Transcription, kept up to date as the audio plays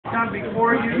come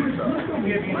before you to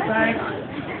give you thanks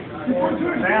for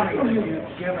the bounty that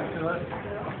you've given to us,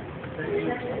 that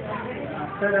you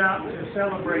set out to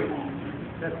celebrate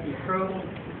this betrothal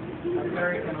of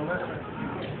Eric and Alyssa.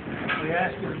 We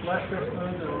ask you to bless this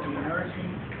food that will be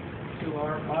nourishing to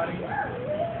our body.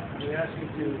 We ask you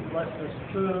to bless this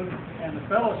food and the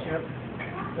fellowship,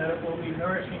 that it will be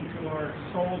nourishing to our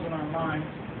souls and our minds.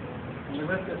 And we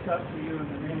lift this up to you in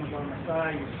the name of our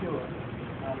Messiah, Yeshua.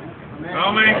 Amen.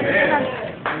 Amen.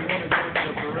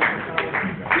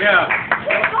 Yeah.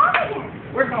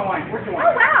 Where's my wine? Where's the wine?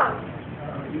 Oh, wow.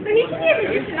 So he can give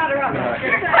it. You should not interrupt.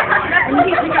 That's when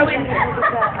he should go in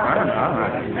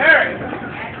there.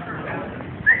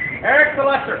 Eric the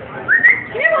Lesser.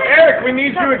 Eric, we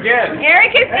need you again.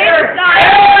 Eric is inside.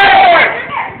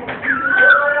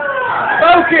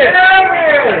 Focus!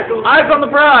 Eyes on the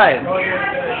prize.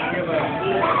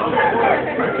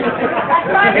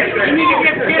 You need to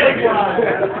get kidding. You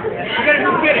gotta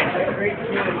go get it.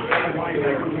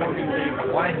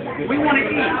 We want to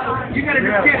eat. You gotta go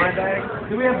get it.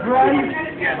 Do we have bread?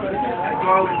 Yes.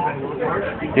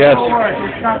 Yes. Don't worry,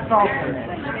 it's not salt in it.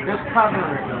 Just cover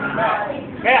it.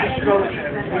 Yes.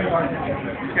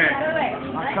 Okay.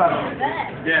 I'll cover it.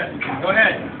 Yes. Go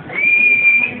ahead.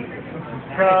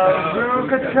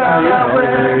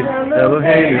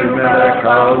 Eloheinu melech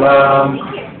haolam,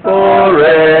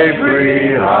 borei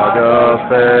bri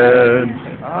hagafen.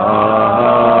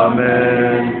 Amen.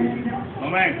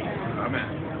 Amen. Amen.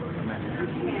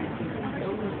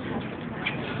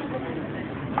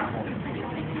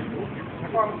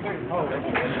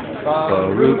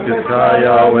 Baruch atah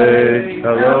Yahweh,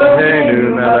 Eloheinu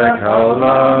melech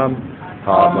haolam,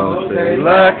 hamoseh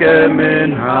lechem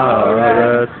min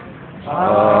haaretz.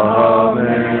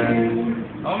 Amen.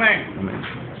 Amen.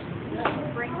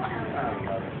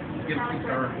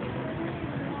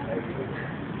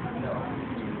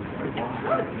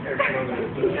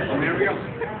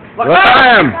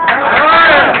 Lamb!